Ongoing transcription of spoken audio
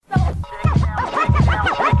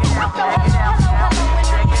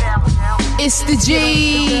the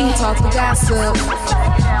G. Talk the gossip.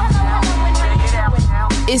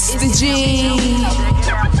 It's the G.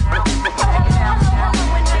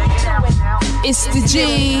 It's the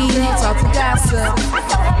G. Talk the gossip.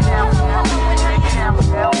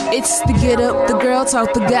 It's the get up, the girl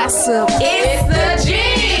talk the gossip. It's the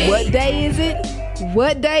G. What day is it?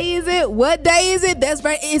 What day is it? What day is it? That's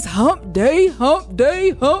right. It's hump day, hump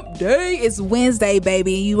day, hump day. It's Wednesday,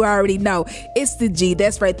 baby. You already know. It's the G.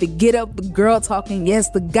 That's right. The get up, the girl talking. Yes,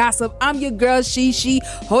 the gossip. I'm your girl, She,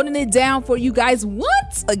 holding it down for you guys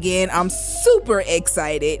once again. I'm super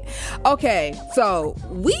excited. Okay, so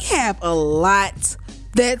we have a lot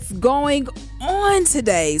that's going on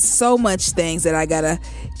today. So much things that I gotta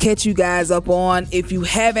catch you guys up on. If you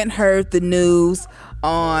haven't heard the news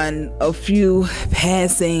on a few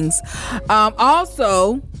passings.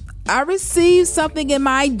 Also, I received something in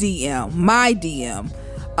my DM.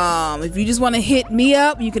 If you just want to hit me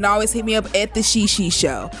up, you can always hit me up at the She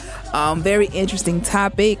Show. Very interesting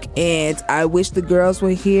topic, and I wish the girls were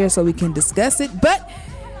here so we can discuss it. But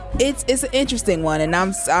it's an interesting one, and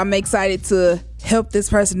I'm excited to help this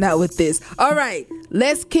person out with this. All right,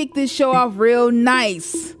 let's kick this show off real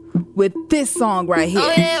nice with this song right here.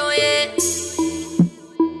 Oh yeah, oh yeah.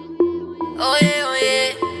 Oh yeah, oh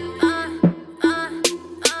yeah.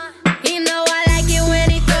 You know I like it when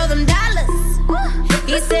he throw them dollars.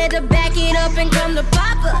 He said to back it up and come to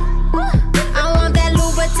Papa. I want that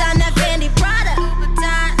Louboutin, that Fendi Prada.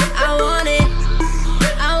 I want it,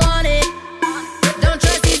 I want it. Don't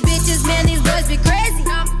trust these bitches, man, these boys be crazy.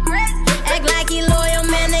 Act like he loyal,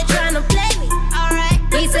 man, they tryna play me. Alright.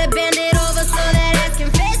 He said bend it over so that ass can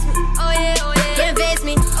face me. Oh yeah, oh yeah. Can't face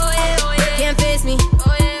me. Oh yeah, oh yeah. Can't face me.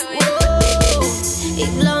 Oh yeah.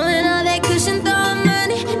 Keep blowing all that cushion, throwing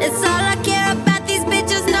money. That's all I care about. These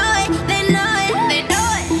bitches know it. They know it. They know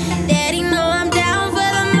it. Daddy know I'm down for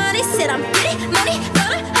the money. Said I'm getting money,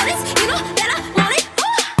 throwing hundreds. You know that I want it.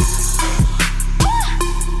 Ooh. Ooh.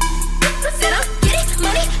 Said I'm getting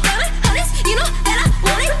money, throwing hundreds. You know that I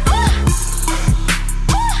want it. Ooh.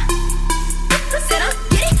 Ooh. Said I'm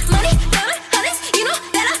getting money, throwing hundreds. You know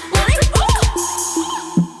that I want it. Ooh.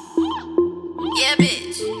 Yeah,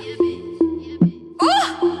 bitch.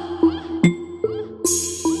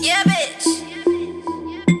 Yeah, bitch.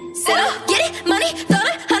 Said I'm getting money,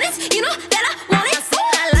 throwing hundreds. You know that I want it.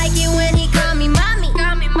 I like it when he call me mommy.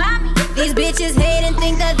 These bitches hate and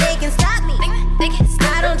think that they can stop me.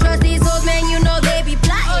 I don't trust these hoes, man. You know they be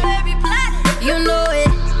plotting. You know it.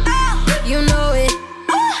 You know it.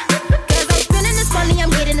 Cause I'm spending this money, I'm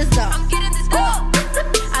getting this dough.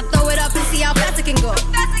 I throw it up and see how fast it can go.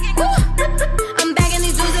 I'm bagging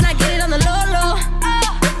these dudes and I get it on the low low.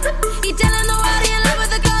 He telling the world he in love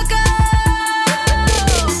with the coco.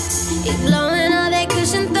 He's blowing all that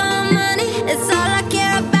cushion, throwing money. That's all I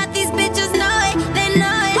care about. These bitches know it. They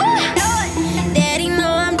know it. Daddy know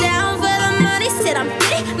I'm down for the money. Said I'm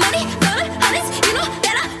getting money, throwing hundreds. You know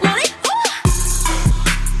that I want it.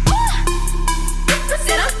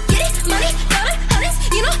 Said I'm getting money, throwing hundreds.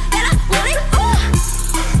 You know that I want it.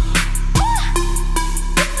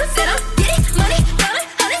 Said I'm getting money, throwing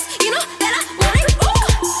hundreds. You know that I want it.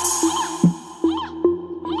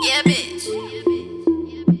 Yeah, bitch.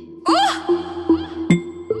 Ooh.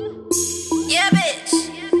 Yeah, bitch.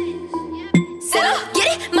 Said I'm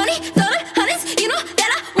getting money, throwing hundreds. You know that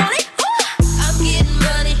I want it. I'm getting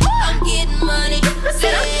money. I'm getting money.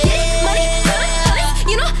 Said I'm getting money, throwing hundreds.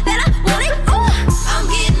 You know that I want it. I'm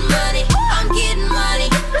getting money. I'm getting money.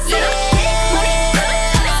 Said I'm getting money,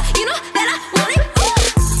 throwing hundreds. You know that I want it.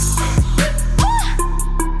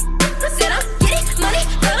 Said I'm getting money,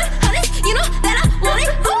 throwing hundreds. You know that I want it.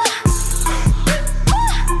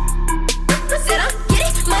 Said I'm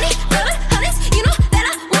getting money, throwing hundreds. You know that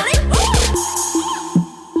I want it.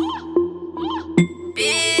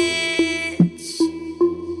 Bitch.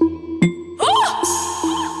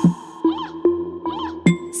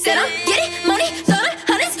 Said I'm getting money, throwing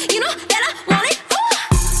hundreds. You know that I want it.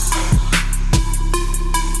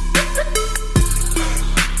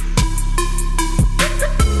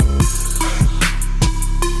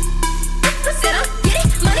 Said I'm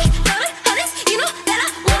getting money, throwing hundreds. You know that I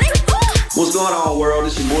want it. What's going on, world?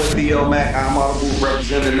 It's your boy Theo Mac. I'm Audible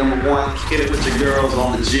representing #1. Get it with your girls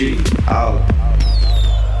on the G.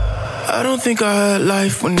 I don't think I had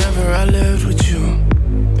life whenever I lived with you.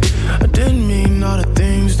 I didn't mean all the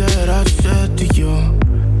things that I said to you,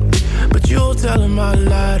 but you're telling my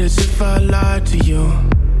lies as if I lied to you.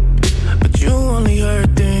 But you only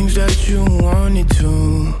heard things that you wanted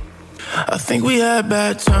to. I think we had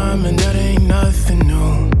bad time and that ain't nothing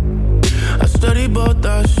new. I study both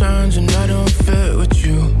our signs and I don't fit with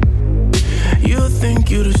you. You think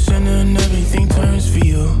you the sinner and everything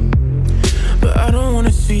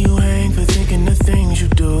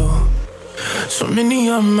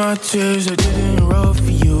my tears, I didn't roll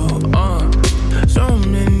for you. So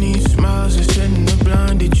many smiles, I shouldn't have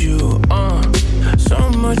blinded you. So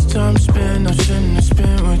much time spent, I shouldn't have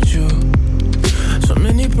spent with you. So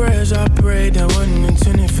many prayers I prayed that wasn't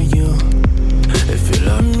intended for you. If you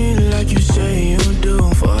love me like you say you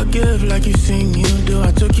do, forgive like you sing you do.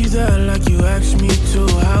 I took you there like you asked me to.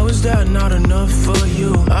 How is that not enough for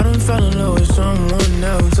you? I done fell in love with someone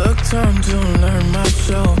else. Took time to learn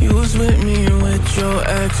myself. You was with me and with your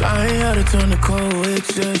ex. I ain't had a turn to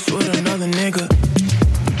coexist with another nigga.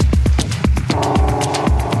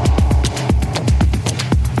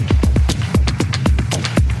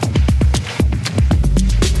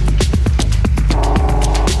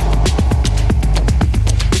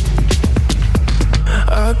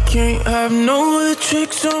 Can't have no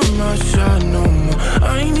tricks on my side no more.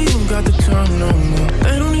 I ain't even got the time no more.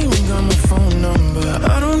 They don't even got my phone number.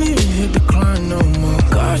 I don't even hit decline no more.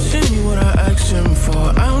 God send me what I asked him for.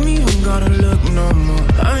 I don't even gotta look no more.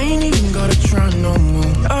 I ain't even gotta try no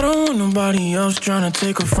more. I don't want nobody else trying to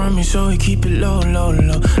take it from me, so we keep it low, low,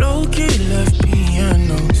 low. Low key left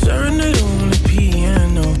piano, serenade on the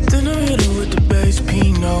piano. Then I hit her with the bass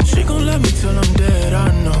Pino. She gon' love me till I'm dead,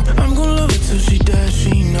 I know. I'm gon' love her till she dead,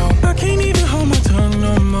 she know. I can't even hold my tongue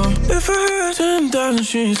no more. If I heard 10,000,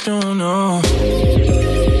 she don't know.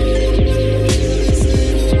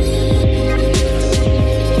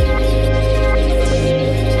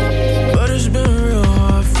 But it's been real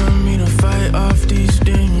hard for me to fight off these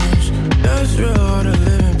demons. That's real hard to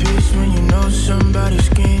live in peace when you know somebody's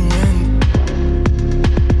scheming.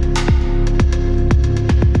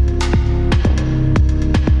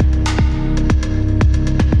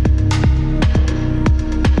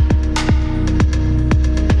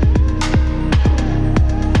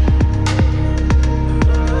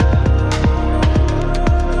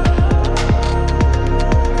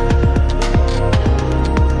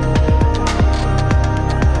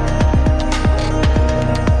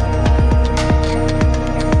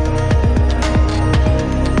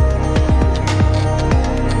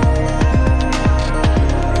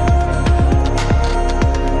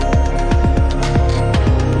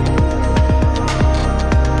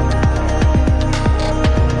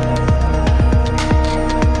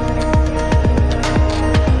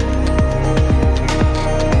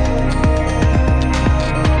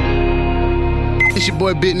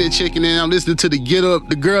 Boy, Bitten that chicken, and I'm listening to the Get Up,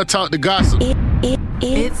 the Girl Talk, the Gossip.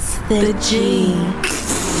 It's the G.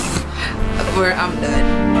 Where I'm done.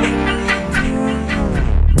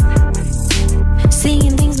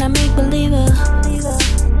 Seeing things not make believer.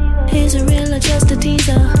 Is it real or just a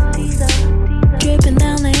teaser? Dripping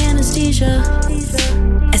down the anesthesia.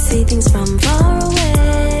 I see things from far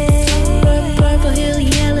away. Purple hill,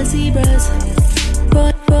 yellow zebras.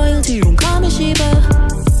 Royalty, don't call me Sheba.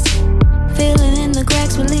 Filling in the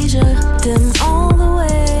cracks with leisure. Dim all the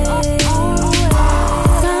way.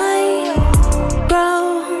 Night,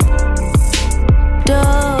 grow,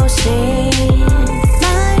 dosing.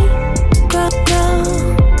 Night, grow,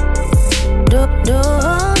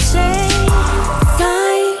 dosing.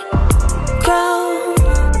 Night, grow,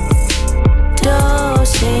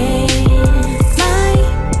 dosing. Night,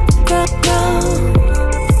 grow,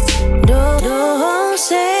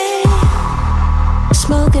 dosing.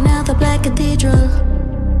 Smoking out the black cathedral.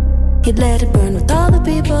 You'd let it burn with all the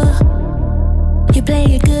people. You play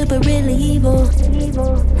it good but really evil.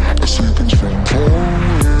 I see things from far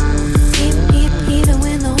away. Even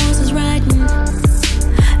when the horse is riding,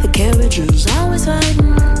 the carriage is always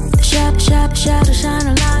fighting. The shadow shine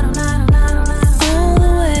a light on all the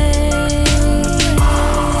way.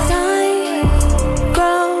 Night,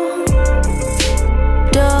 grow,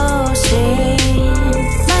 dosing.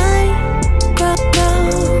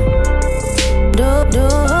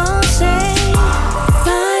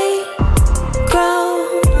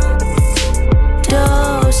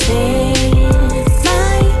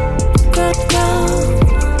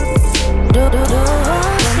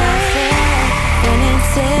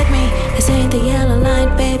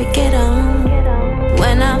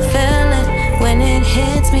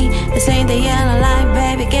 This ain't the yellow light,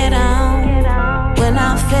 baby, get on. When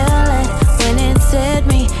I feel it, when it's hit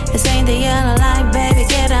me. This ain't the yellow light, baby,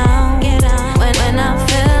 get on. When I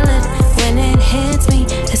feel it, when it hits me.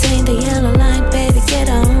 This ain't the yellow light, baby, get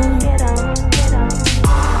on.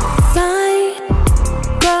 Light,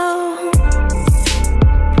 grow,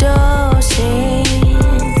 dosing.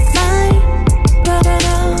 Light,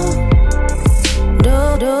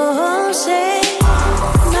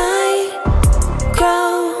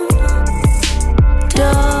 grow,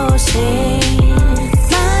 dosing.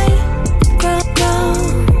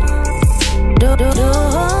 Do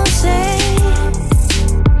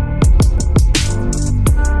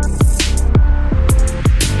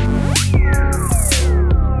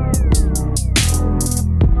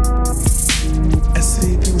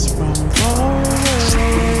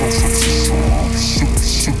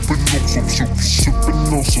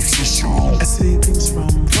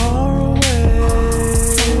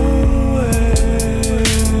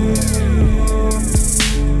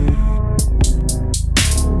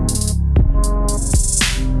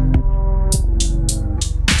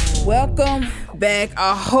back.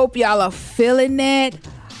 I hope y'all are feeling that.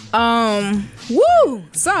 Woo!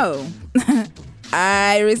 So,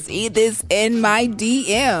 I received this in my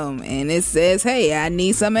DM, and it says, hey, I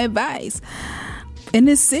need some advice. And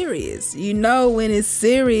it's serious. You know, when it's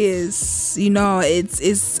serious, you know,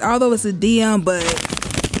 it's although it's a DM, but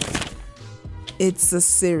it's a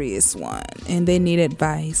serious one, and they need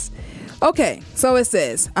advice. Okay, so it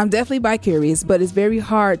says, I'm definitely bi-curious, but it's very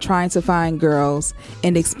hard trying to find girls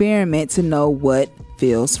and experiment to know what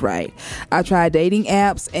feels right. I tried dating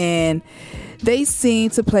apps and they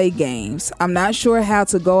seem to play games. I'm not sure how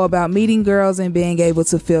to go about meeting girls and being able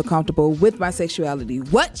to feel comfortable with my sexuality.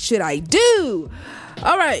 What should I do?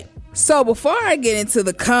 All right. So before I get into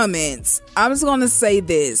the comments, I'm just going to say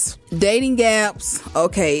this. Dating apps,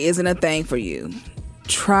 okay, isn't a thing for you.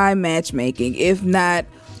 Try matchmaking. If not,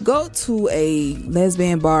 go to a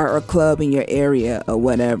lesbian bar or club in your area or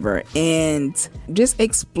whatever and just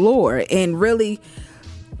explore and really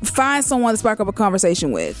find someone to spark up a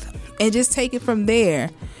conversation with and just take it from there.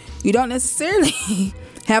 You don't necessarily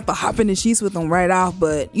have to hop in the sheets with them right off,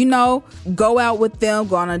 but you know, go out with them,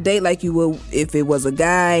 go on a date like you would if it was a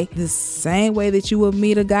guy. The same way that you would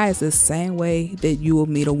meet a guy is the same way that you will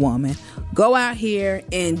meet a woman. Go out here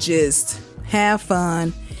and just have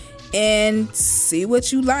fun and see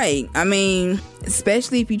what you like. I mean,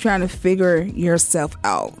 especially if you're trying to figure yourself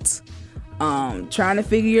out. Trying to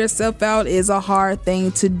figure yourself out is a hard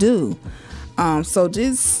thing to do. So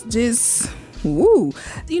just woo.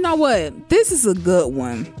 You know what? This is a good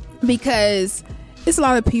one because it's a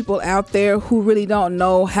lot of people out there who really don't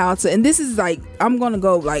know how to, and this is like, I'm going to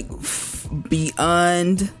go like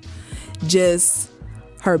beyond just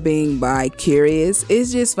her being bi-curious.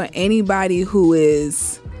 It's just for anybody who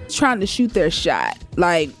is trying to shoot their shot.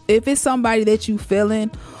 Like if it's somebody that you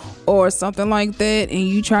feeling or something like that and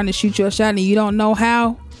you trying to shoot your shot and you don't know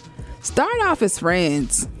how, start off as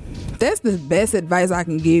friends. That's the best advice I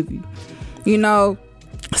can give you. You know,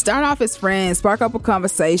 start off as friends, spark up a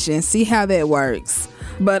conversation, see how that works.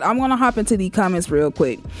 But I'm gonna hop into the comments real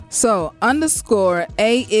quick. So _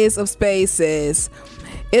 A is of space says,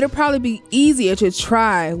 it'll probably be easier to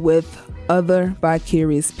try with other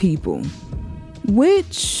bi-curious people,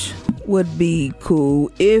 which would be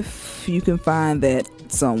cool if you can find that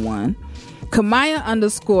someone. Kamaya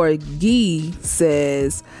 _ Gee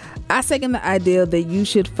says, I second the idea that you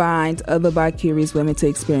should find other bi-curious women to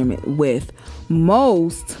experiment with.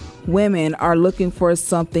 Most women are looking for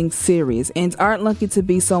something serious and aren't looking to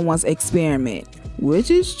be someone's experiment, which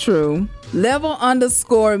is true. Level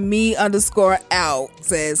 _ me _ out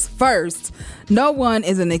says, first, no one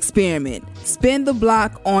is an experiment. Spin the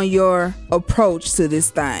block on your approach to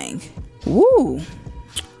this thing. Woo.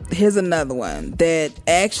 Here's another one that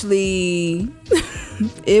actually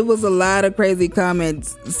it was a lot of crazy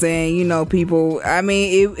comments saying, you know, people, I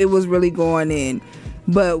mean, it was really going in.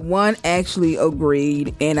 But one actually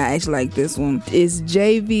agreed, and I actually like this one. It's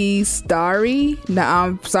JV Starry. Now,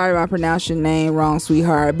 I'm sorry if I pronounced your name wrong,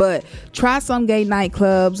 sweetheart, but try some gay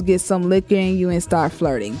nightclubs, get some liquor in you, and start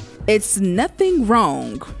flirting. It's nothing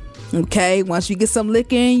wrong, okay? Once you get some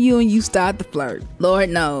liquor in you and you start to flirt, Lord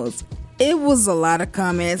knows. It was a lot of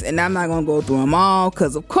comments, and I'm not going to go through them all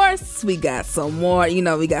because, of course, we got some more,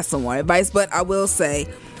 we got some more advice. But I will say,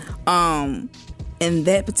 in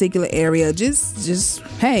that particular area, just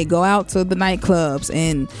hey, go out to the nightclubs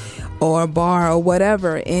or a bar or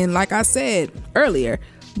whatever. And like I said earlier,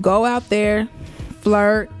 go out there,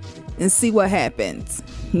 flirt, and see what happens.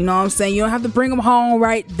 You know what I'm saying? You don't have to bring them home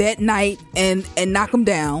right that night and knock them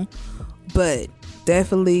down. But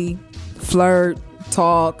definitely flirt,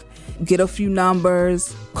 talk, get a few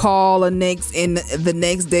numbers, call in the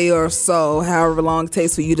next day or so, however long it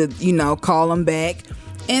takes for you to, call them back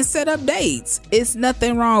and set up dates. It's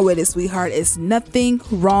nothing wrong with it, sweetheart. It's nothing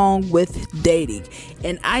wrong with dating.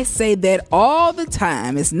 And I say that all the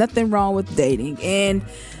time. It's nothing wrong with dating. And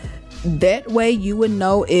that way you would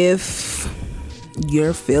know if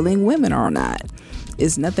you're feeling women or not.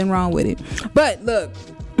 It's nothing wrong with it. But look,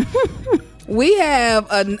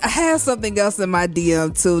 I have something else in my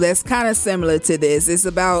DM too that's kind of similar to this. It's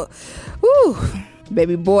about,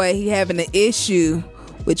 baby boy, he having an issue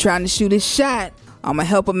with trying to shoot his shot. I'm gonna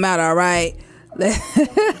help him out, all right?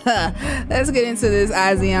 Let's get into this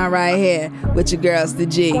Izion right here with your girls, the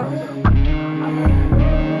G. I'm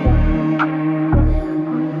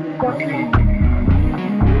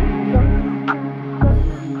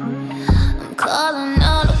calling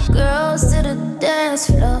all the girls to the dance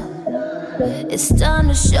floor. It's time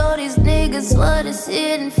to show these niggas what it's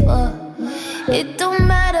hitting for. It don't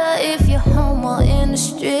matter if you're home or in the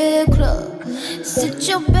strip club. Sit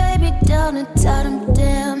your baby down and tie them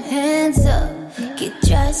damn hands up. get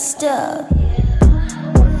dressed up.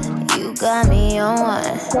 You got me on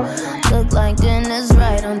one. Look like dinner's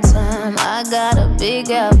right on time. I got a big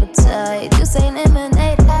appetite. Just ain't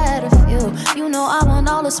lemonade out of you. You know I want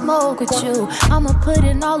all the smoke with you. I'ma put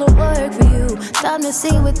in all the work for you. Time to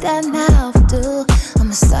see what that mouth do.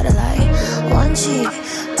 I'ma start it like 1 cheek,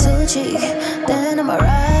 2 cheek, then I'ma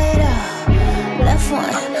ride out. Left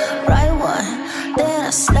one, right one, then I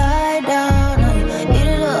slide down. Eat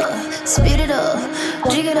it up, speed it up,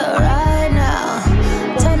 jig it up right now.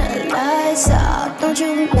 Turn the lights out, don't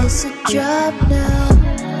you miss a drop now.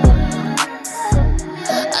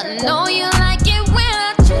 I know you like it when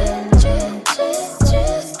I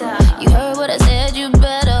stop. You heard what I said, you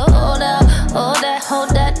better hold out. Hold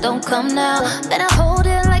that, don't come now. Then I hold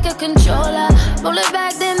it like a controller. Roll it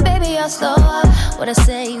back, then baby I'll slow up. What I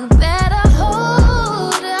say, you better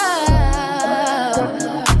hold out.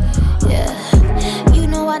 Yeah, you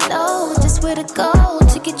know I know just where to go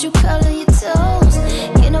to get you curling your toes.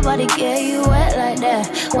 Can't nobody get you wet like that.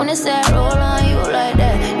 When it's that roll on you like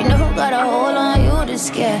that, you know who got a hold on you to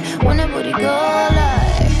scare. When that booty go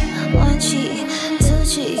like 1 cheek, 2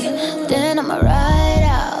 cheek, then I'ma ride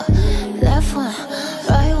out. Left one,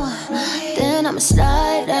 right one, then I'ma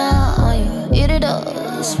slide down on you. Eat it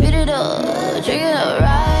up, speed it up, drink it up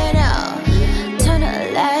right now. Turn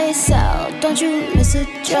the lights out, don't you miss a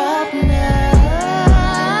drop now.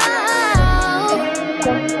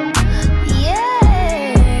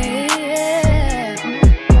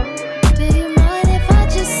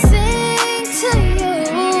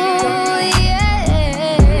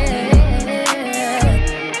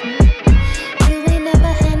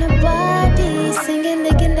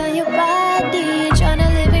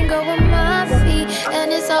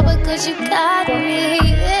 You got me,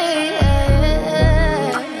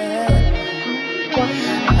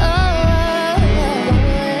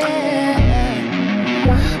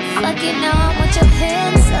 fuck it now, I want your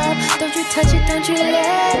hands up. Don't you touch it, don't you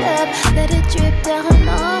let up. Let it drip down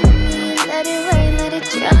on me. Let it rain, let it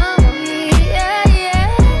drown me. Yeah, yeah.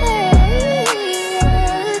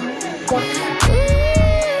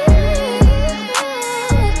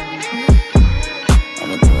 Let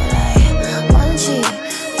me do it like 1 cheek,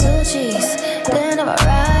 2 cheeks, then I'ma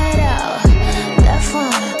ride out. Left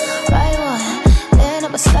one, right one, then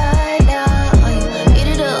I'ma slide down on you. Eat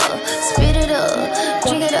it up, speed it up,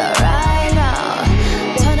 drink it up right now.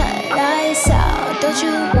 Turn the lights out, don't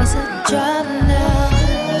you miss a drop now.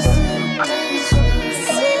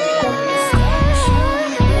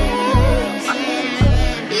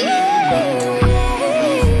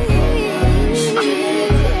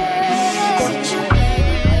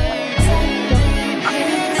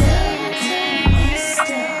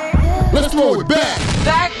 Let's throw it back.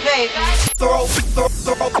 Back, baby. Throw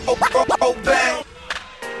back.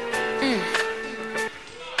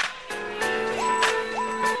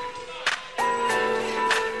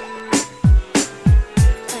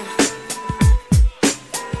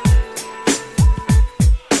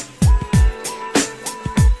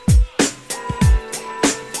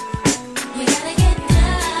 We gotta get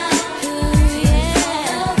down,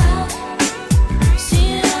 yeah. See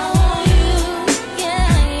it all on you,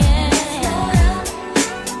 yeah, yeah.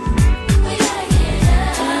 We gotta get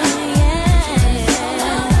down, yeah.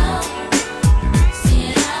 See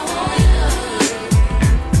it all on you,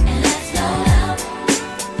 and let's go now.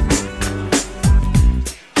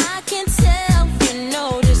 I can tell you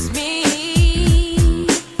notice me,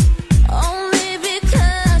 only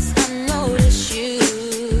because I notice you.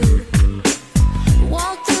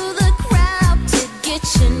 Walk through the crowd to get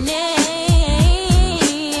your name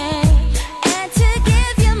and to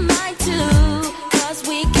give your mind to, 'cause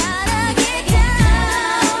we gotta get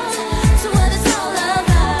down to what it's all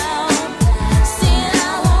about. Seeing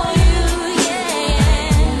I want you, yeah.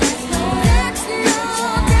 That's no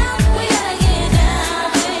doubt. We gotta get down,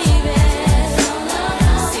 baby.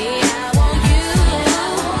 See I want you,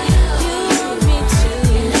 you want me too.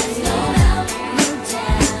 No doubt.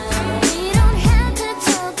 We don't have to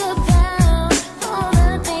talk about all the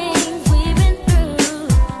things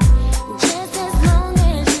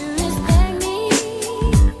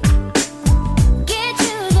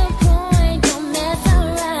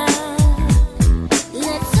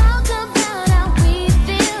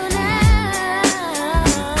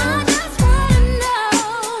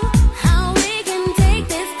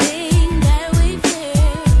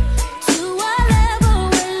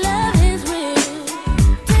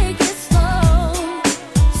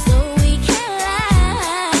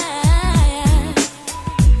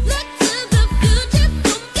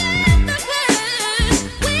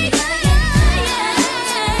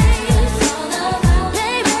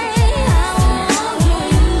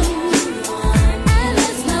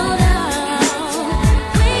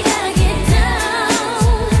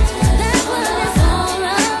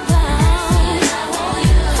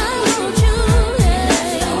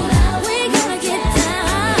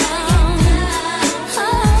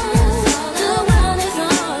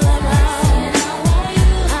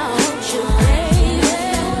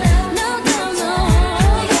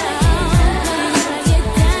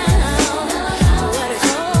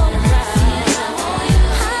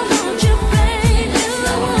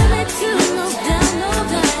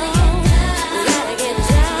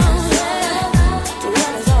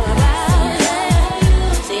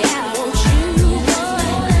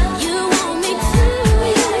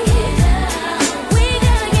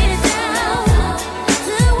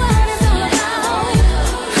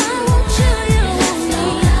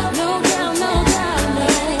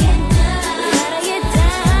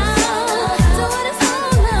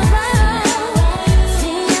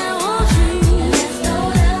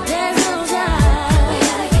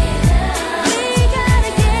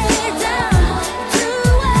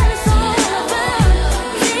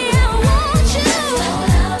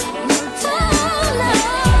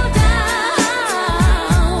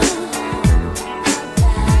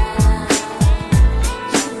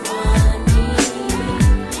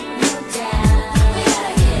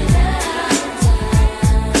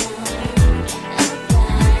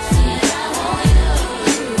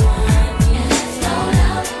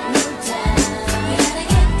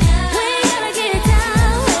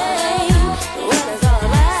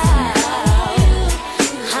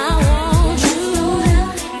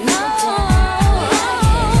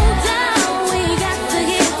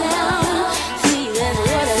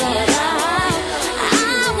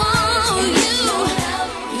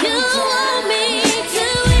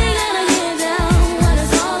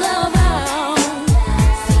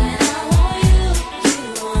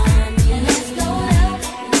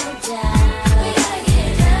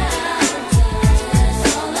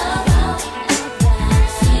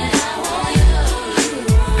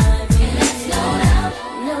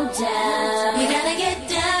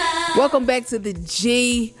back to the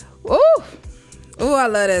G. Ooh, I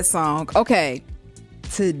love that song. Okay.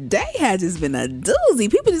 Today has just been a doozy.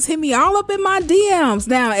 People just hit me all up in my DMs.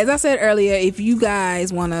 Now, as I said earlier, if you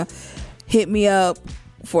guys want to hit me up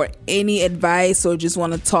for any advice or just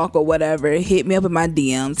want to talk or whatever, hit me up in my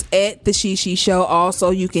DMs at the She Show.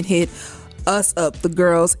 Also, you can hit us up, the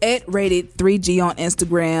girls, at Rated 3G on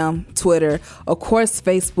Instagram, Twitter, of course,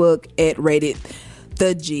 Facebook at Rated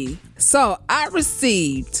the G. So I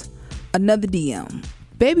received another DM.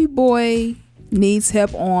 Baby boy needs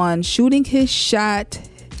help on shooting his shot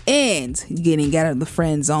and getting out of the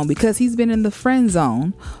friend zone because he's been in the friend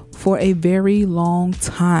zone for a very long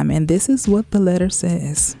time. And this is what the letter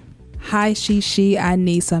says. Hi, She, I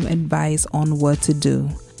need some advice on what to do.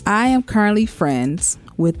 I am currently friends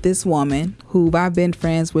with this woman who I've been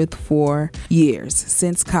friends with for years,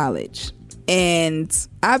 since college. And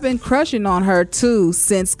I've been crushing on her too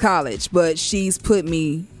since college, but she's put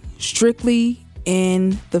me strictly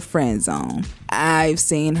in the friend zone. I've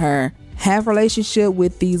seen her have relationship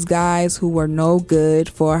with these guys who were no good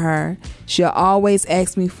for her. She'll always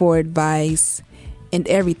ask me for advice and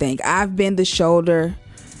everything. I've been the shoulder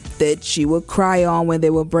that she would cry on when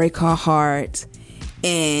they would break her heart.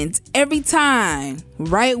 And every time,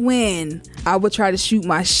 right when I would try to shoot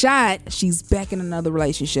my shot, she's back in another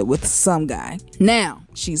relationship with some guy. Now,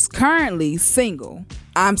 she's currently single.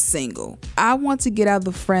 I'm single. I want to get out of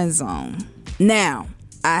the friend zone. Now,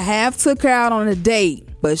 I have took her out on a date,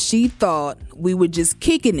 but she thought we were just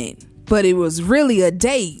kicking it. But it was really a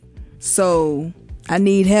date. So, I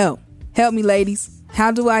need help. Help me, ladies. How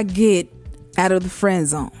do I get out of the friend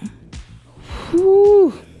zone?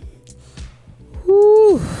 Whew.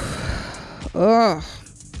 Ugh.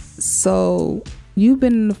 So you've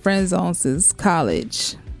been in the friend zone since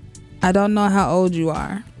college. I don't know how old you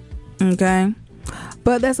are, okay,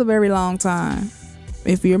 but that's a very long time.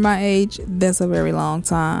 If you're my age, that's a very long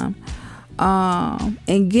time.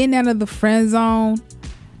 And getting out of the friend zone,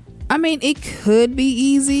 I mean, it could be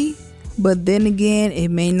easy, but then again, it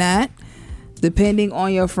may not, depending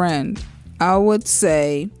on your friend. I would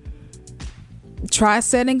say try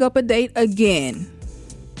setting up a date again,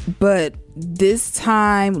 but this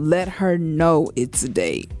time let her know it's a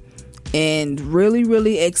date and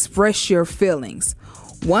really express your feelings.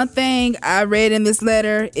 One thing I read in this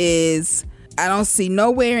letter is I don't see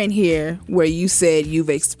nowhere in here where you said you've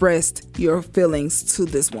expressed your feelings to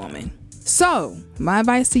this woman. So my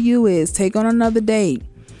advice to you is take on another date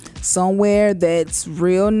somewhere that's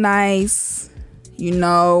real nice,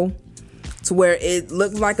 to where it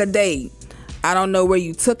looks like a date. I don't know where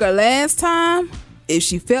you took her last time. If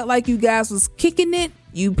she felt like you guys was kicking it,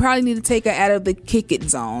 you probably need to take her out of the kick it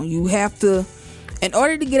zone. You have to, in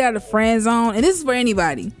order to get out of the friend zone, and this is for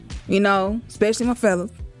anybody, especially my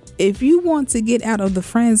fellas. If you want to get out of the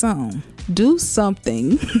friend zone, do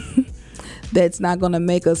something that's not going to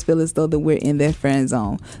make us feel as though that we're in that friend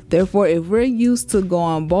zone. Therefore, if we're used to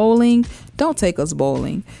going bowling, don't take us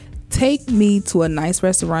bowling. Take me to a nice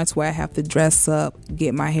restaurant where I have to dress up,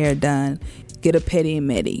 get my hair done, get a pedi and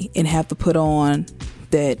medi, and have to put on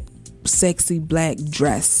that sexy black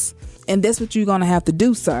dress. And that's what you're going to have to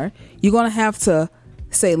do, sir. You're going to have to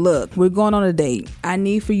say, look, we're going on a date. I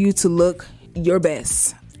need for you to look your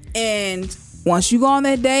best. And once you go on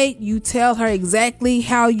that date, you tell her exactly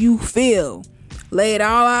how you feel. Lay it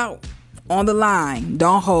all out on the line.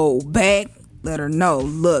 Don't hold back. Let her know,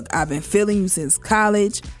 look, I've been feeling you since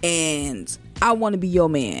college and I want to be your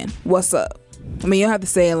man. What's up? I mean, you don't have to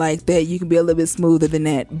say it like that. You can be a little bit smoother than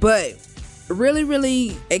that. But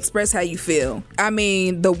really express how you feel. I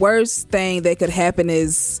mean, the worst thing that could happen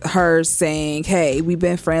is her saying, hey, we've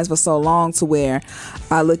been friends for so long to where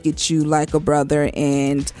I look at you like a brother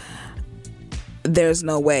and there's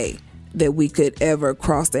no way that we could ever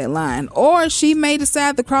cross that line. Or she may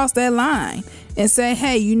decide to cross that line and say,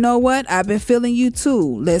 hey, you know what? I've been feeling you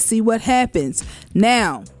too. Let's see what happens.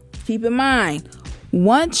 Now, keep in mind,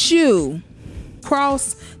 once you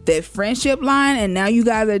cross that friendship line and now you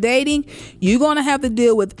guys are dating, you're going to have to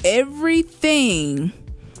deal with everything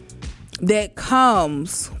that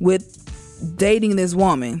comes with dating this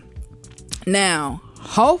woman. Now,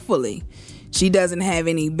 hopefully, she doesn't have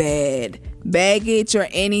any bad baggage or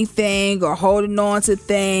anything or holding on to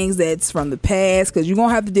things that's from the past, because you're going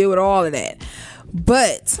to have to deal with all of that.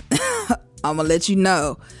 But I'm going to let you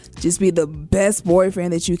know, just be the best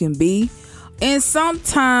boyfriend that you can be. And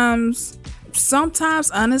sometimes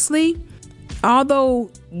honestly, although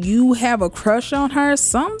you have a crush on her,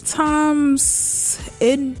 sometimes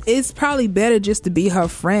it's probably better just to be her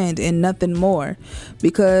friend and nothing more,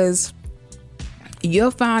 because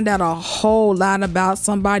you'll find out a whole lot about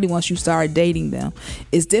somebody once you start dating them.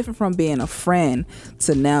 It's different from being a friend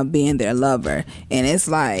to now being their lover. And it's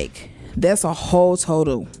like, that's a whole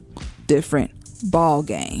total different ball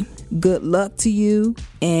game. Good luck to you,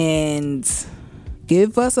 and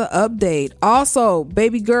give us an update. Also,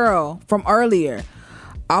 baby girl from earlier,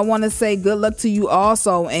 I want to say good luck to you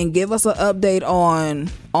also, and give us an update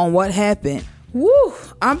on what happened. Woo!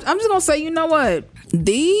 I'm just gonna say, you know what?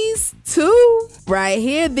 These two right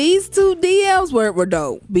here, these two DMs were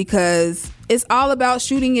dope, because it's all about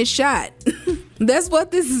shooting your shot. That's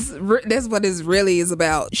what it really is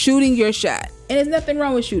about. Shooting your shot. And there's nothing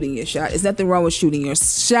wrong with shooting your shot. It's nothing wrong with shooting your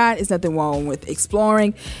shot. It's nothing wrong with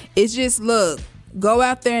exploring. It's just, look, go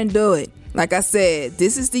out there and do it. Like I said,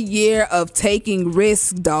 this is the year of taking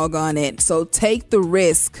risk, doggone it. So take the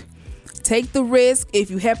risk. Take the risk. If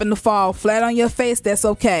you happen to fall flat on your face, that's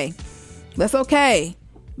okay. That's okay.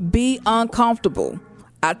 Be uncomfortable.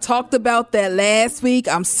 I talked about that last week.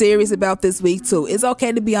 I'm serious about this week too. It's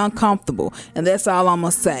okay to be uncomfortable. And that's all I'm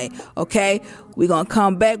going to say. Okay? We're going to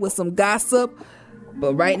come back with some gossip.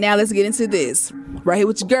 But right now, let's get into this. Right here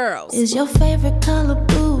with your girls. Is your favorite color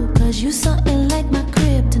blue? Cause you something like my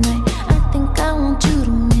crib tonight. I think I want you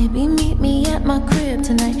to maybe meet me at my crib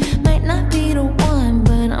tonight. Might not be the one,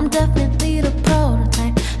 but I'm definitely the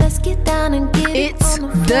prototype. Let's get down and get it's it on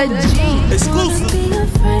the floor. the G. Exclusive. Wanna be a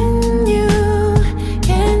friend you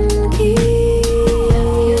can keep.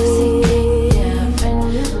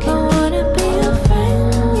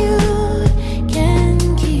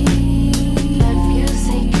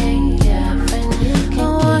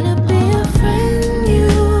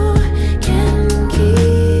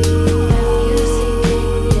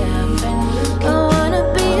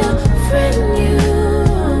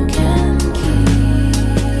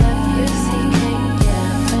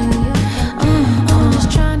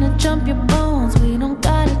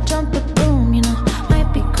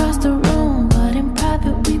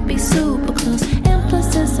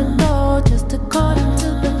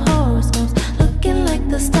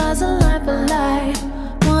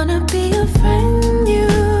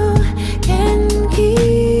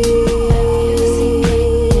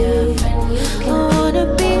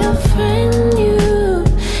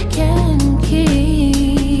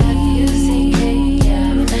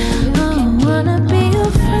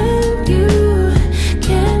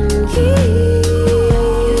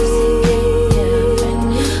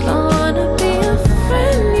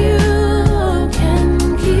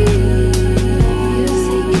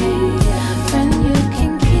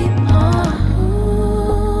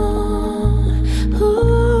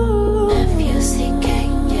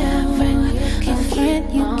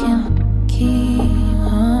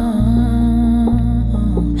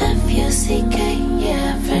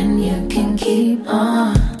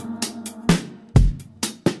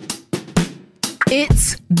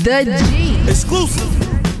 It's the G. Exclusive.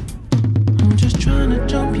 I'm just trying to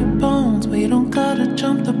jump your bones. We don't gotta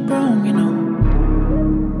jump the broom, you know.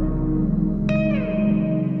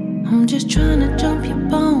 I'm just trying to jump your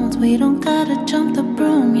bones. We don't gotta jump the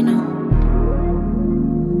broom, you know.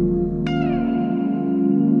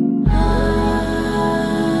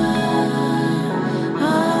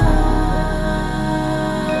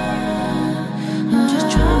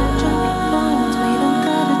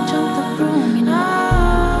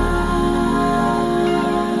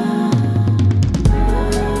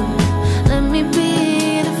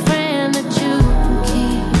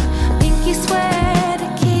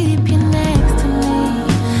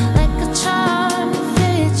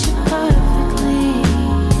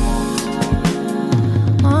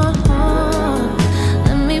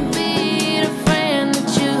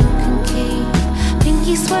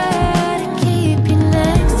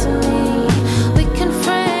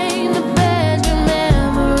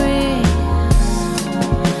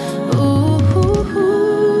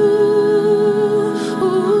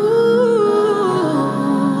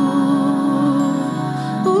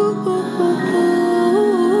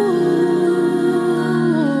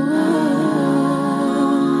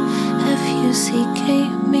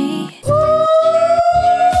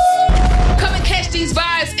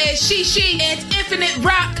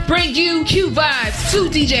 Two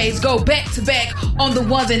DJs go back to back on the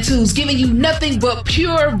ones and twos, giving you nothing but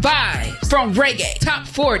pure vibes from reggae, top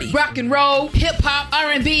 40, rock and roll, hip hop,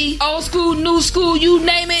 R&B, old school, new school, you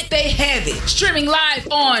name it, they have it. Streaming live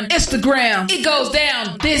on Instagram. It goes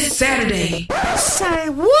down this Saturday. Say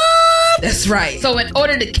what? That's right. So in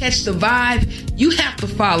order to catch the vibe, you have to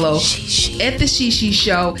follow at the Shishi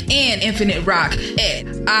Show and Infinite Rock at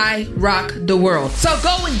I Rock the World. So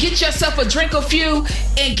go and get yourself a drink or few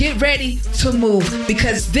and get ready to move,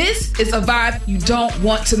 because this is a vibe you don't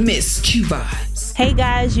want to miss. Q Vibes. Hey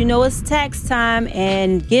guys, you know it's tax time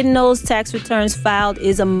and getting those tax returns filed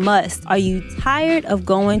is a must. Are you tired of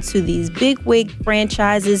going to these big wig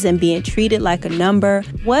franchises and being treated like a number?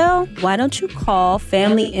 Well, why don't you call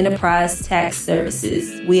Family Enterprise Tax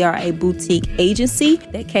Services? We are a boutique agency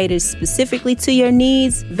that caters specifically to your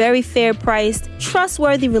needs, very fair priced,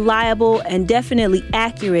 trustworthy, reliable, and definitely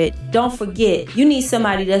accurate. Don't forget, you need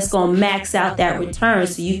somebody that's going to max out that return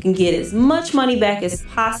so you can get as much money back as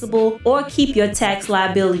possible or keep your tax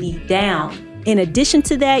liability down. In addition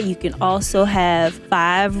to that, you can also have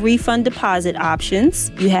 5 refund deposit options.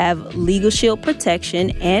 You have Legal Shield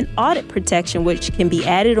protection and audit protection, which can be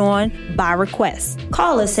added on by request.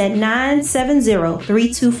 Call us at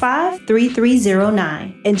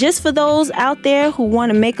 970-325-3309. And just for those out there who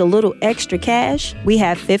want to make a little extra cash, we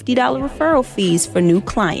have $50 referral fees for new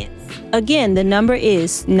clients. Again, the number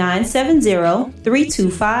is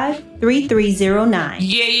 970-325-3309.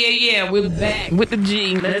 Yeah. We're back with the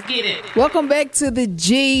G. Let's get it. Welcome back to the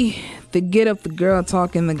G, the Get Up the Girl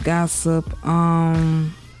Talking the Gossip.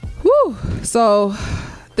 So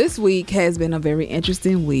this week has been a very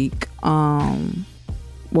interesting week.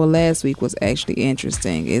 Last week was actually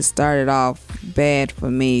interesting. It started off bad for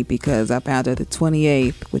me because I found out the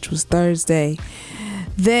 28th, which was Thursday,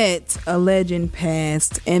 that a legend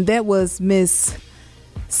passed, and that was Miss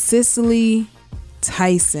Cicely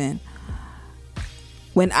Tyson.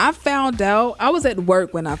 When I found out, I was at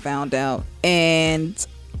work when I found out, and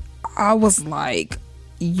I was like,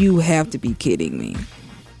 you have to be kidding me.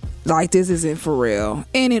 Like, this isn't for real.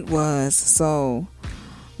 And it was. So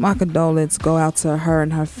my condolences go out to her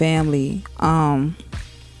and her family.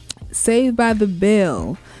 Saved by the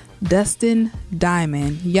Bell, Dustin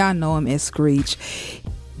Diamond, y'all know him as Screech.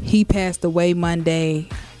 He passed away Monday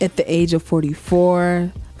at the age of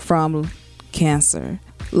 44 from cancer.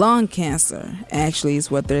 Lung cancer, actually, is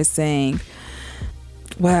what they're saying.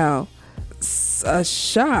 Wow. A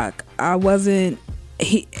shock.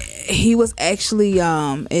 He was actually,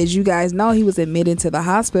 as you guys know, he was admitted to the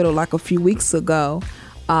hospital like a few weeks ago.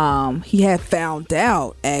 He had found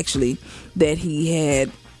out, actually, that he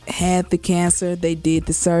had the cancer. They did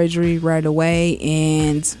the surgery right away,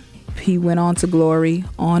 and he went on to glory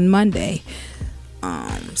on Monday.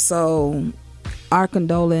 So our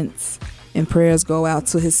condolence and prayers go out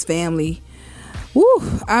to his family. Woo!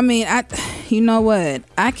 I mean, you know what?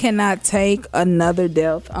 I cannot take another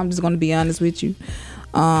death. I'm just going to be honest with you.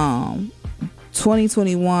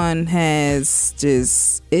 2021 has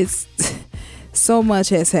just, it's so much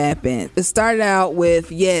has happened. It started out with,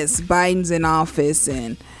 yes, Biden's in office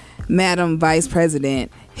and Madam Vice President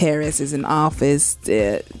Harris is in office,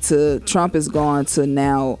 to Trump is gone, to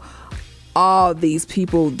now all these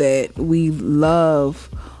people that we love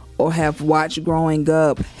or have watched growing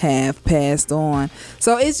up have passed on.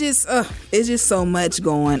 So it's just so much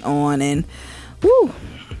going on, and woo.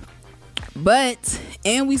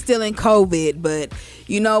 And we still in COVID, but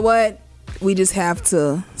you know what? We just have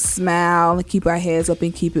to smile and keep our heads up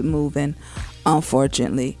and keep it moving,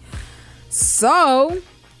 unfortunately. So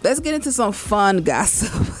let's get into some fun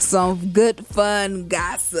gossip, some good fun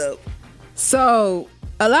gossip. So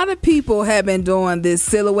a lot of people have been doing this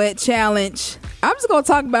silhouette challenge. I'm just gonna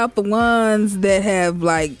talk about the ones that have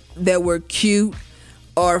that were cute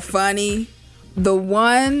or funny. The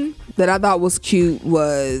one that I thought was cute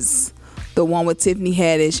was the one with Tiffany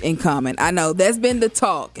Haddish in Common. I know that's been the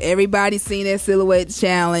talk. Everybody's seen that silhouette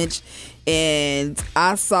challenge, and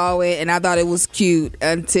I saw it and I thought it was cute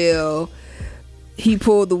until he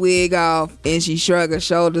pulled the wig off and she shrugged her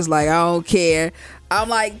shoulders like, I don't care. I'm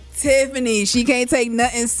like, Tiffany, she can't take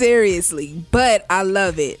nothing seriously, but I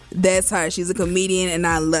love it. That's her. She's a comedian, and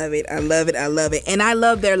I love it. I love it. I love it. And I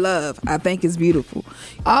love their love. I think it's beautiful.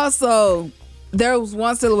 Also, there was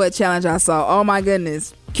one silhouette challenge I saw. Oh my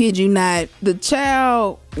goodness. Kid you not. The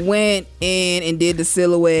child went in and did the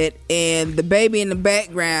silhouette, and the baby in the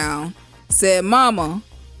background said, Mama,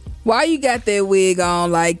 why you got that wig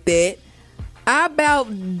on like that? I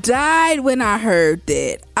about died when I heard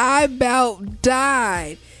that. I about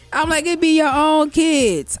died. I'm like, it be your own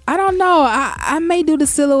kids. I don't know. I may do the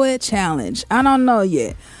silhouette challenge. I don't know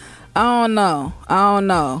yet. I don't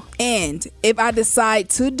know. And if I decide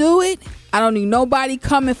to do it, I don't need nobody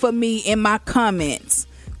coming for me in my comments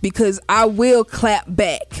because I will clap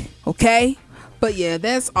back, okay? But yeah,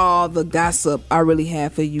 that's all the gossip I really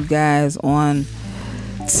have for you guys on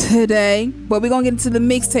today. But we're gonna get into the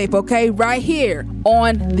mixtape, okay? Right here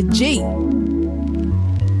on the G.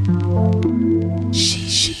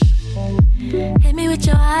 She hit me with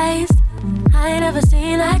your eyes. I ain't ever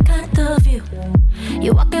seen that kind of view.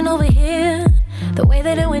 You walking over here, the way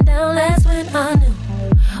that it went down, that's when I knew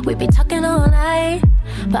we'd be talking all night.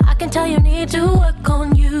 But I can tell you need to work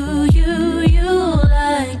on you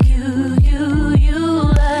like you.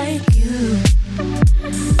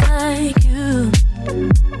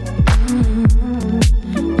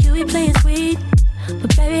 You be playing sweet,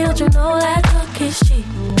 but baby, don't you know that talk is cheap?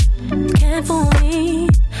 Can't fool me.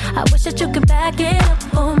 I wish that you could back it up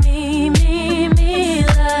for me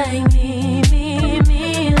like me.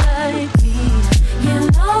 You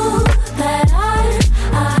know that I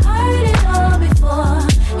heard it all before.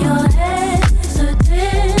 You're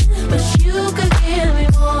hesitant, but you could give me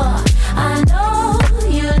more. I know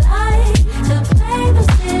you like to play the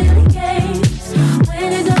silly games when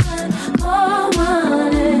it doesn't call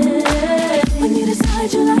money. When you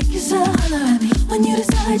decide you like yourself, holler at me. When you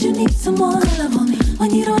decide you need someone to love on me.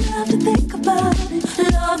 When you don't have to think about it.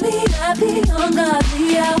 Love me, happy,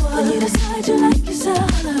 ungodly hour. When you decide you like yourself,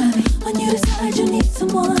 holler at me. When you decide you need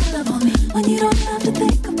someone to love on me. When you don't have to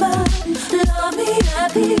think about it. Love me,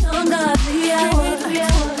 happy, ungodly hour.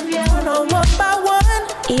 Turn on one by one.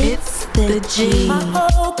 It's the G. My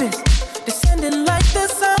hope is descending like the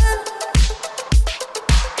sun.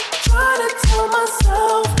 Try to tell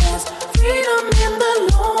myself there's freedom in the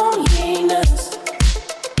loneliness.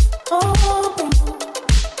 Oh,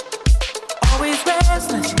 always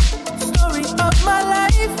restless. Story of my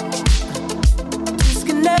life.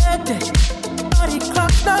 Disconnected. Body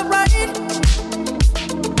clock's not right.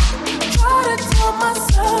 Try to tell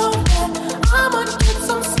myself that I'ma get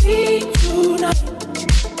some sleep tonight.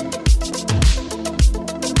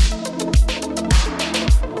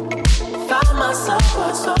 Found myself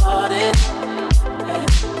assaulted.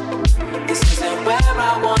 This isn't where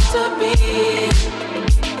I want to be.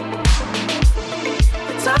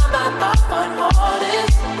 The time that I find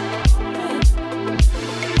hardest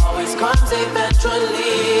always comes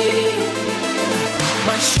eventually.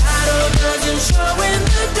 My shadow doesn't show in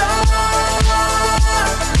the dark.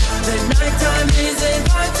 The nighttime isn't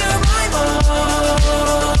hard to my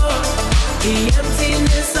heart. The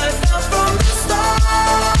emptiness I felt from the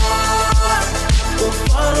start will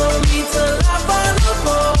follow me till I fall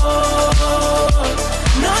apart.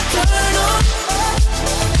 Nocturnal,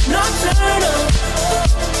 nocturnal,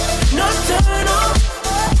 nocturnal,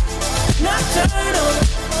 nocturnal,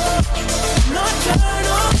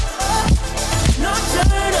 nocturnal,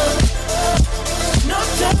 nocturnal,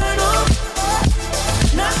 nocturnal,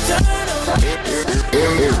 nocturnal.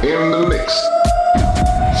 In the mix.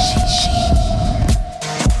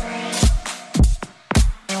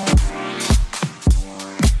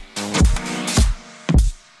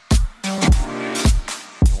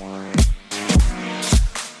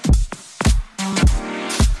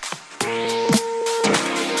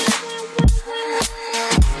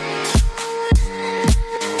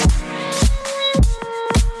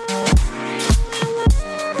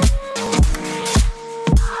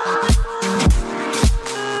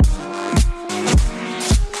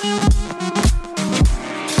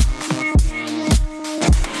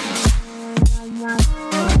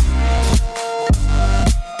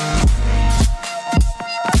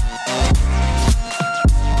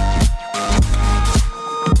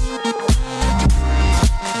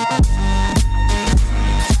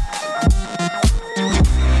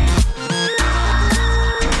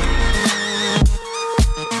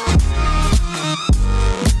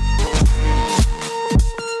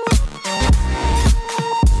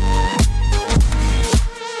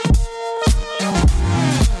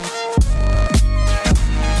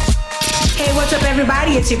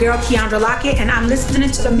 It's your girl Keandra Lockett, and I'm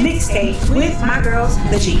listening to the mixtape with my girls,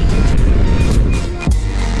 the G.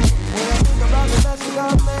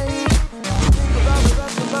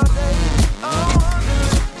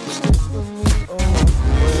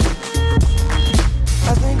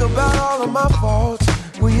 I think about all of my faults.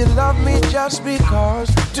 Will you love me just because?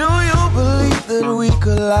 Do you believe that we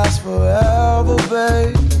could last forever,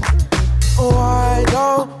 babe? Why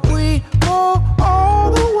don't we go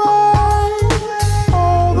all the way?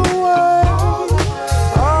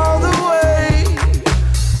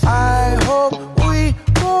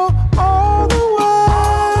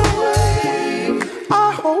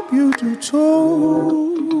 I hope you do too.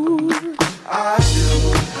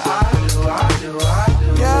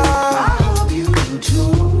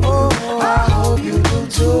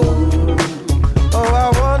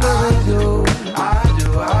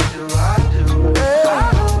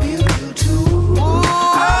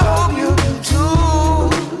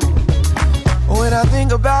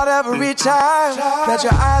 time that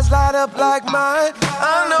your eyes light up like mine,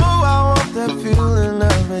 I know I want that feeling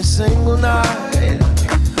every single night.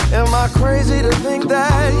 Am I crazy to think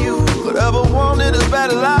that you could ever want it as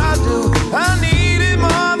bad as I do? I need it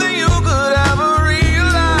more than you could ever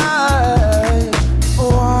realize.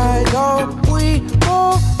 Why don't we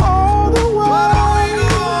go all the way?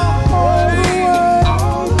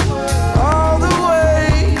 All the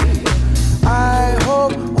way. I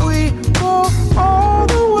hope we go all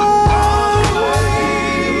the way.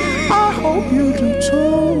 I hope you do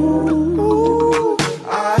too.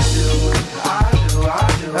 I do.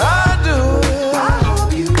 I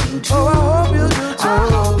hope you do too. Oh, I hope you do too. I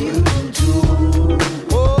hope you do too.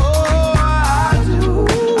 Oh, I do.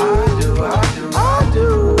 I do.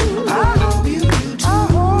 I hope you do too.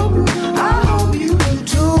 I hope you do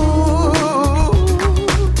too.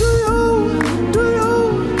 Do you?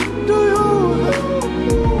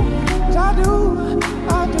 'Cause I do.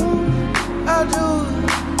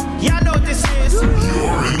 Y'all know what this is. You're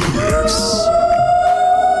in the mix.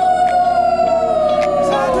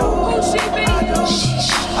 I do.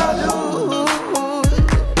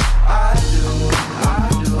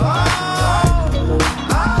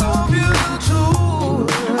 I hope you do too.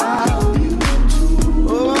 I hope you do too.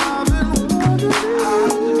 Oh, I've been wondering.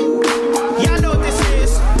 Y'all know what this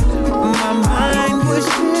is. My mind was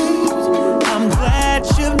changed. I'm glad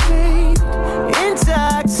you made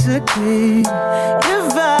intoxicated. Your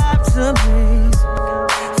vibes amazing.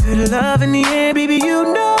 Feel the love in the air, baby. You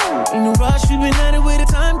know, in the rush, we've been at it where the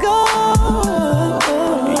time goes.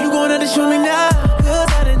 You gonna have to show me now, 'cause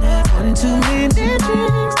I done had one too many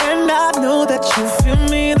drinks, and I know that you feel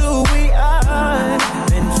me the way I've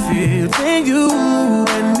been feeling you,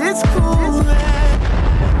 and it's cool.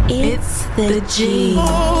 It's the G.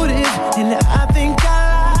 Motive, and I think I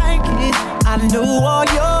like it. I know all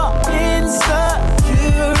your insecurities.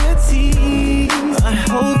 I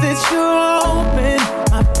hope that you're open.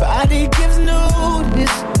 My body gives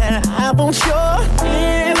notice that I want your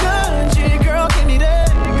energy. Girl, give me that.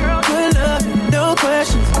 Good love, no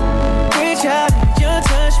questions. Reach out, you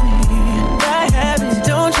touch me. Bad habits,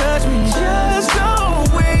 don't judge me. Just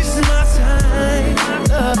don't waste my time.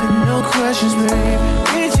 Love, no questions, baby.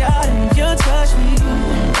 Reach out and you touch me.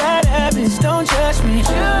 Bad habits, don't judge me.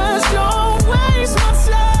 Just don't waste my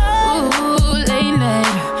time. Ooh, late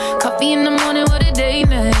night. Coffee in the morning, what a day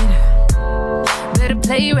night. Better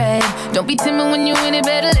play right. Don't be timid when you in it,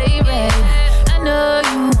 better lay right. I know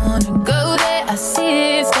you wanna go there. I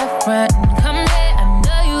see it, step front and come there. I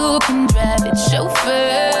know you can drive it,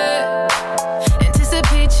 chauffeur.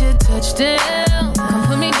 Anticipate your touchdown. Come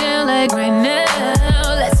put me down like right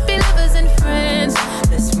now. Let's be lovers and friends.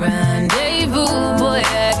 Let's rendezvous. Boy,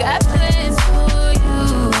 I got plans for you.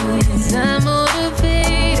 'Cause I'm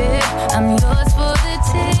motivated. I'm yours for the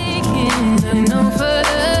taking. No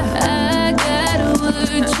further, I got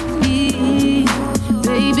what you need.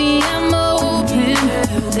 Baby, I'm open.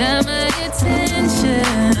 Got my attention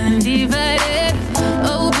undivided.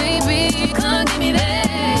 Oh, baby, come give me that.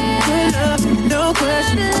 Good love, no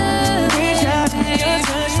questions. Reach out, just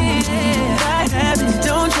touch me. Bad habits,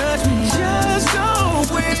 don't judge me. Just don't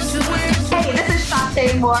waste. Hey, this is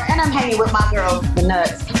Shantae Moore, and I'm hanging with my girls, the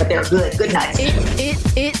nuts, but they're good nuts.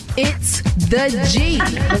 It's the G.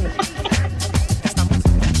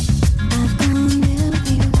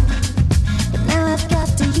 Now I've got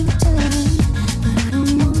to U-turn, but I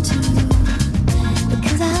don't want to,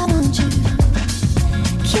 because I want you.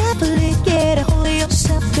 Carefully get a hold of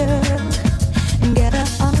yourself, girl, and get her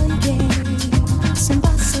on game. It's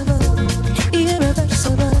impossible,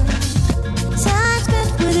 irreversible. Time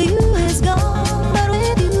spent with you is gone, but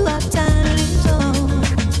with you our time lives on.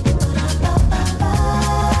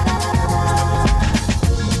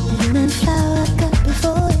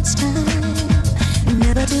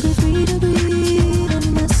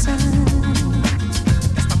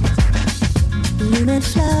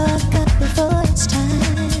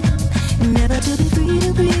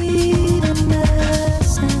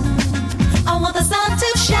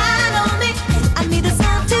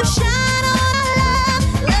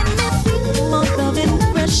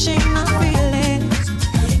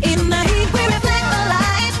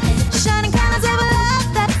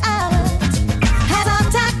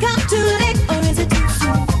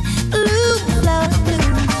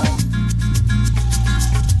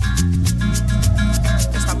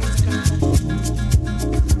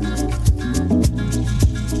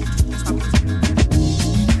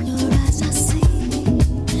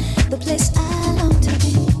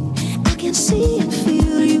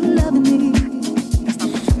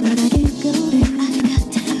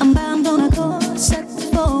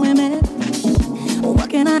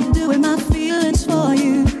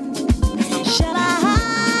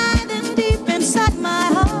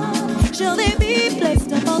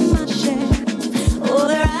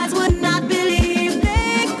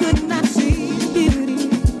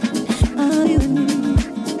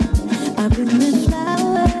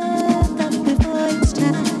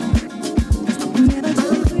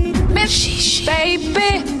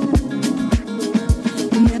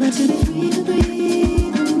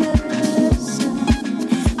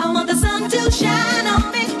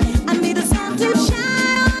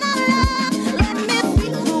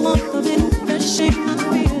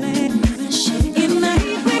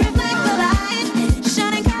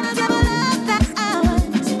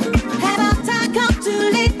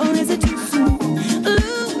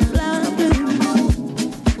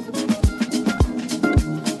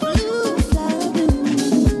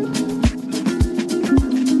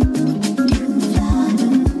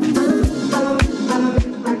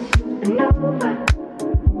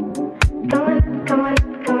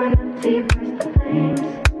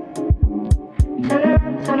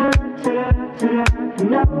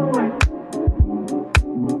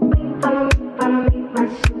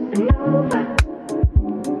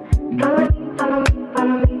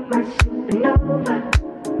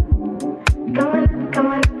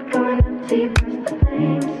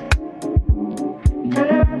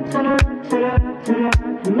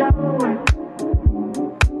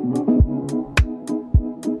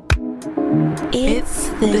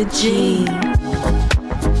 The G.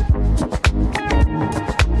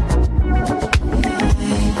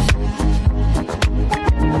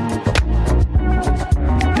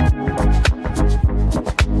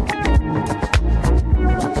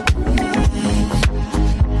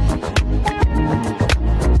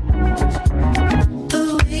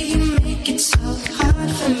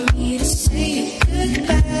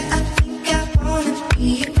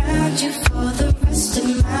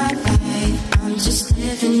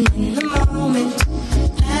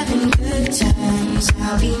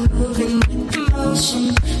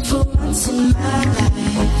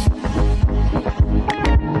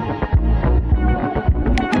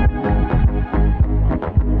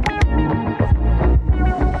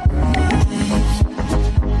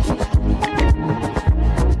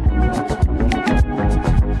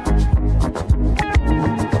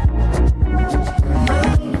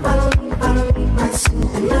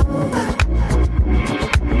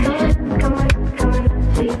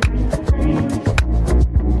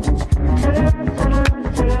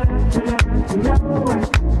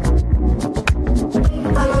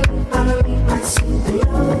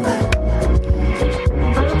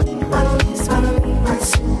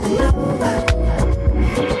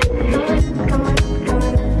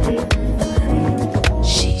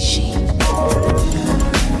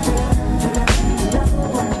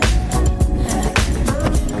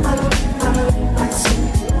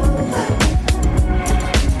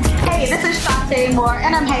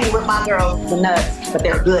 And I'm hanging with my girls, the nuts, but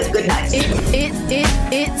they're good nuts.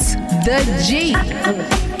 It's the G.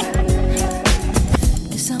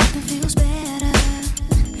 If something feels better,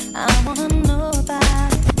 I wanna know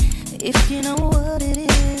about it. If you know what it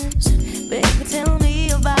is, baby, tell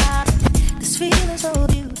me about it. This feeling's so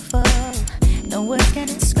beautiful, no words can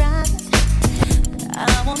describe it.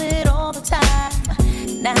 I want it all the time.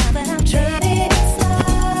 Now that I'm trading this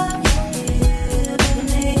love you give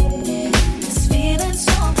me, this feeling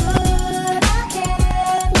so good I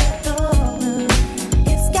can't let go.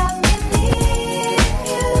 It's got me needing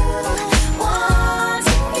you,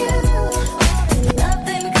 wanting you.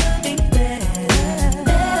 Nothing could be better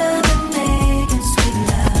than making sweet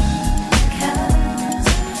love. 'Cause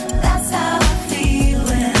that's how I feel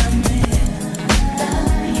when I'm in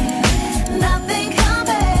love. Nothing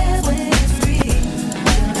compares when it's real.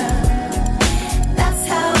 That's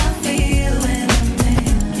how I feel when I'm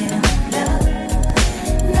making love.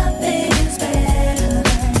 Nothing is better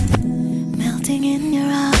than melting in your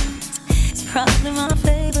arms. It's probably my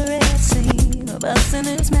favorite scene of us in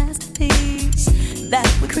this masterpiece that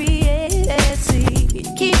we created. See, you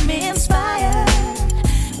keep me inspired.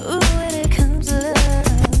 Ooh, when it comes to love,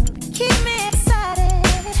 keep me excited.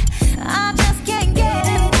 I just can't get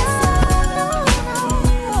enough.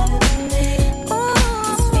 Ooh,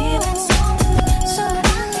 this feeling so good, so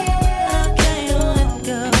I can't let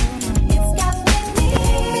go. It's got me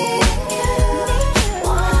needing you,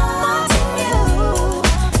 wanting you.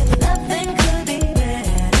 Nothing could be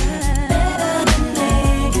better than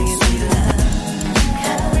making sweet love.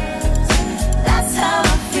 'Cause that's how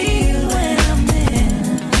I feel when I'm in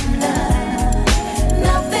love.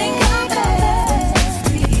 Nothing compares to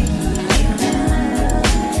real love.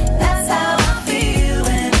 That's how I feel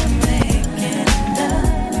when I'm making love.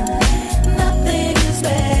 Nothing is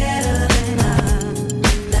better than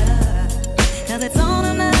love. 'Cause it's on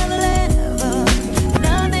another level.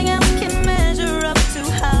 Nothing else can measure up to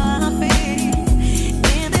how I feel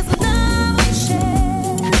in this love we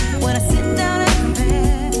share. When I sit down and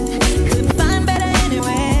compare, couldn't find better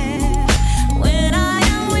anywhere. When I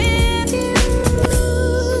am with you,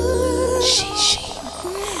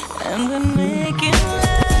 and we're making love.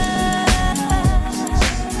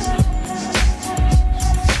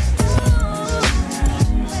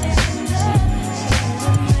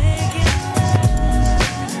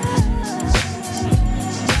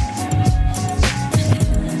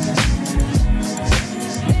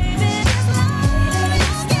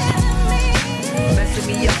 Messing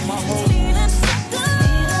me up my whole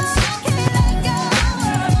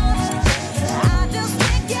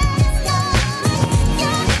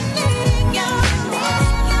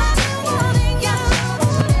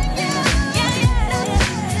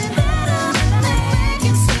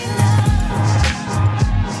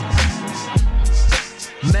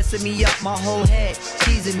messing me up my whole head,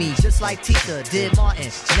 teasing me just like Tita did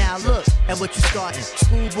Martin. Now look at what you starting.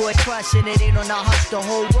 Schoolboy crushing it ain't on a hush, the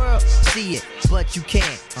whole world see it, but you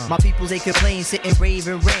can't. My peoples they complain, sitting brave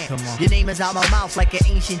and rant. Your name is out my mouth like an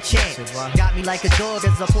ancient chant. Got me like a dog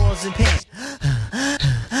as I pause and pant.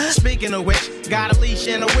 Speaking of which, got a leash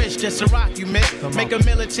and a wish just to rock you, miss. Make a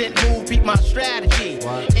militant move, beat my strategy.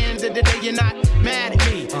 End of the day, you're not mad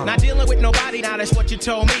at me. Not dealing with nobody, now that's what you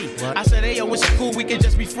told me. I said, hey, yo, it's cool, we can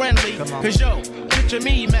just be friendly. Cause yo, picture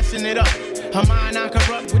me messing it up. Her mind not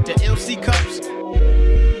corrupt with the LC cups.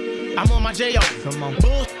 I'm on my J.O.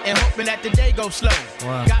 Bull and hoping that the day goes slow.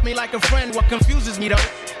 Got me like a friend, what confuses me though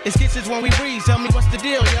is kisses when we breathe. Tell me what's the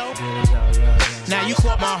deal, yo. Now you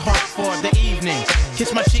caught my heart for the evening.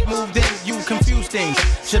 Kiss my cheek, moved in, you confuse things.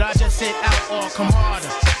 Should I just sit out or come harder?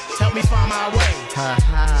 Help me find my way.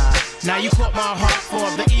 Now you caught my heart for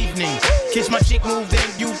the evening. Kiss my cheek, moved in,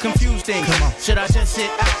 you confuse things. Should I just sit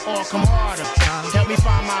out or come harder? Help me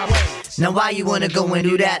find my way. Now why you wanna go and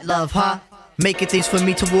do that, love, huh? Making things for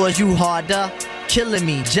me towards you harder. Killing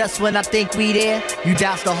me just when I think we there. You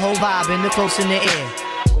douse the whole vibe and the close in the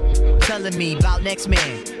air. Telling me about next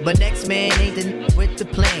man, but next man ain't the with the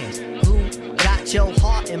plans. Who got your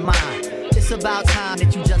heart in mind? It's about time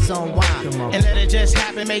that you just unwind. And let it just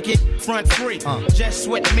happen, make it front free. Just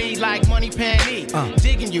sweat me like money panty.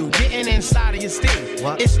 Digging you, getting inside of your steam.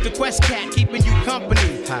 It's the Quest Cat keeping you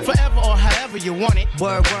company. Forever or however you want it.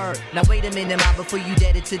 Word. Now wait a minute, ma, before you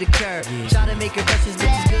dead it to the curb. Try to make it precious, which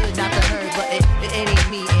is good, not to her. But it ain't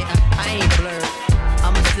me, and I ain't blurred.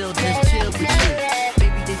 I'ma still just chill with you.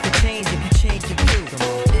 Baby, things can change if you change your view.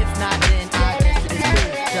 If not, then I guess it is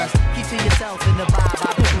cool. Just keep to yourself in the vibe.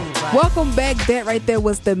 Welcome back. That right there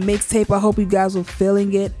was the mixtape. I hope you guys were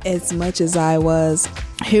feeling it as much as I was.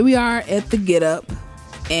 Here we are at the Get Up,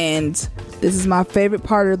 and this is my favorite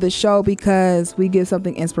part of the show because we get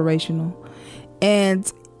something inspirational. And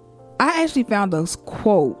I actually found a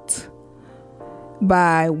quote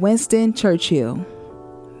by Winston Churchill,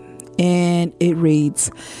 and it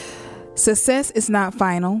reads, "Success is not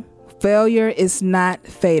final. Failure is not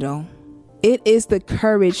fatal. It is the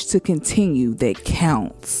courage to continue that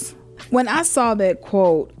counts." When I saw that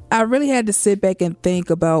quote, I really had to sit back and think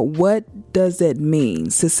about what does that mean?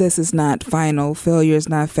 Success is not final. Failure is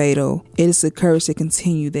not fatal. It is the courage to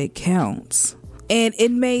continue that counts. And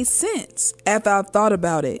it made sense after I thought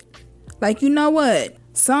about it. Like, you know what?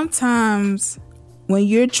 Sometimes when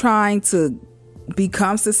you're trying to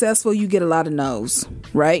become successful, you get a lot of no's,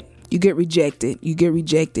 right? You get rejected.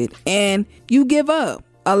 And you give up.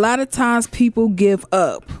 A lot of times people give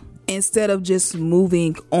up instead of just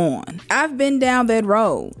moving on. I've been down that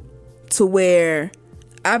road to where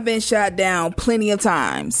I've been shot down plenty of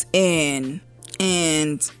times and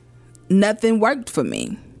nothing worked for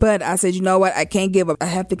me. But I said, you know what? I can't give up. I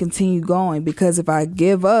have to continue going, because if I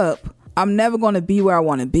give up, I'm never going to be where I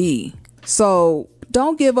want to be. So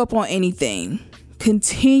don't give up on anything.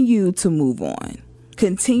 Continue to move on.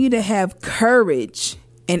 Continue to have courage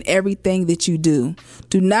in everything that you do.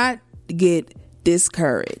 Do not get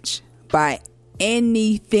discouraged by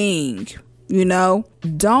anything.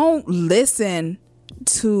 Don't listen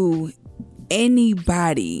to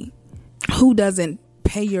anybody who doesn't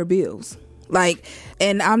pay your bills.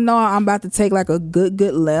 And I know I'm about to take like a good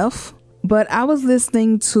left, but I was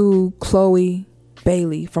listening to Chloe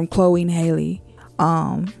Bailey from Chloe and Haley.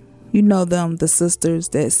 You know them, the sisters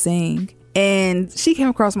that sing. And she came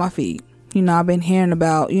across my feed. I've been hearing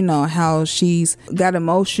about, how she's got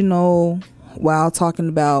emotional while talking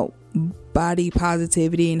about body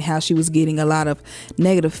positivity and how she was getting a lot of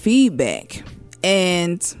negative feedback.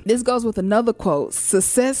 And this goes with another quote.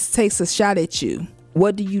 Success takes a shot at you.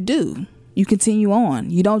 What do? You continue on.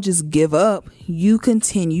 You don't just give up. You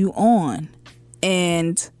continue on.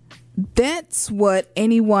 And that's what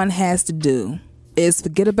anyone has to do, is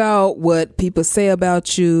forget about what people say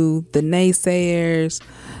about you, the naysayers,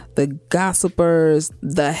 the gossipers,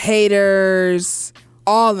 the haters,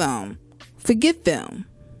 all of them. Forget them.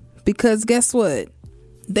 Because guess what?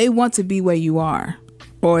 They want to be where you are.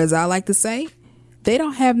 Or as I like to say, they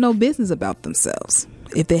don't have no business about themselves.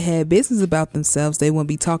 If they had business about themselves, they wouldn't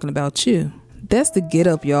be talking about you. That's the Get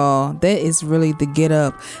Up, y'all. That is really the Get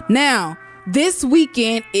Up. Now, this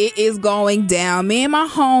weekend, it is going down. Me and my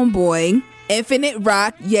homeboy, Infinite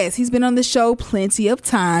Rock. Yes, he's been on the show plenty of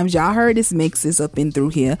times. Y'all heard his mixes up and through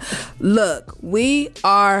here. Look, we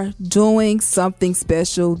are doing something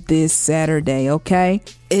special this Saturday, okay?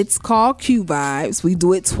 It's called Q Vibes. We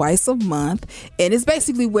do it twice a month, and it's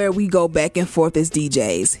basically where we go back and forth as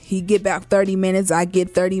DJs. He get back 30 minutes, I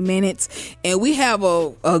get 30 minutes, and we have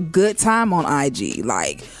a good time on IG.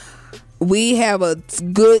 we have a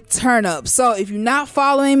good turn up. So if you're not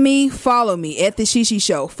following me, follow me at the Shishi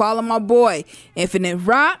Show. Follow my boy Infinite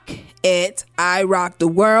Rock at I Rock the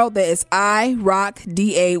World. That is I Rock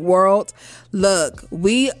DA World. Look,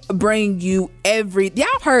 we bring you y'all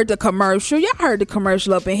heard the commercial. Y'all heard the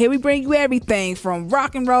commercial up in here. We bring you everything from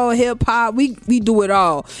rock and roll, hip hop. We do it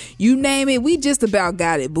all. You name it, we just about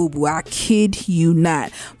got it, boo boo. I kid you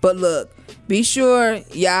not. But look, be sure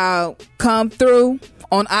y'all come through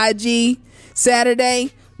on IG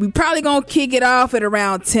Saturday. We probably gonna kick it off at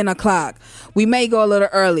around 10 o'clock. We may go a little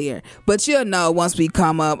earlier, but you'll know once we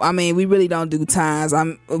come up. I mean, we really don't do times.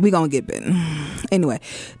 We gonna get bitten anyway.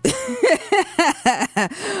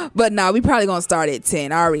 But no, we probably gonna start at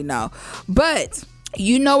 10. I already know. But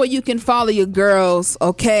you know where you can follow your girls,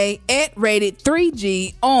 okay? At Rated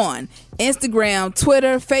 3G on Instagram,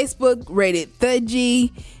 Twitter, Facebook, Rated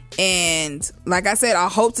 3G. And like I said, I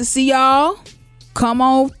hope to see y'all come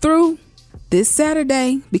on through this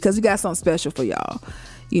Saturday, because we got something special for y'all.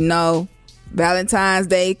 You know, Valentine's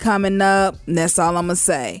Day coming up, and that's all I'm gonna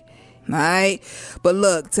say. All right, but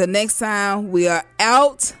look, till next time, we are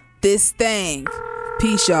out this thing.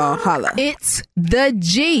 Peace, y'all. Holla. It's the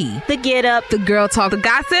G, the Get Up, the Girl Talk, the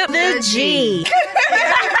Gossip, the G.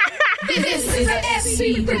 This is an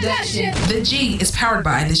SP production. The G is powered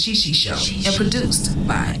by The Shishi Show and produced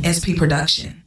by SP Production.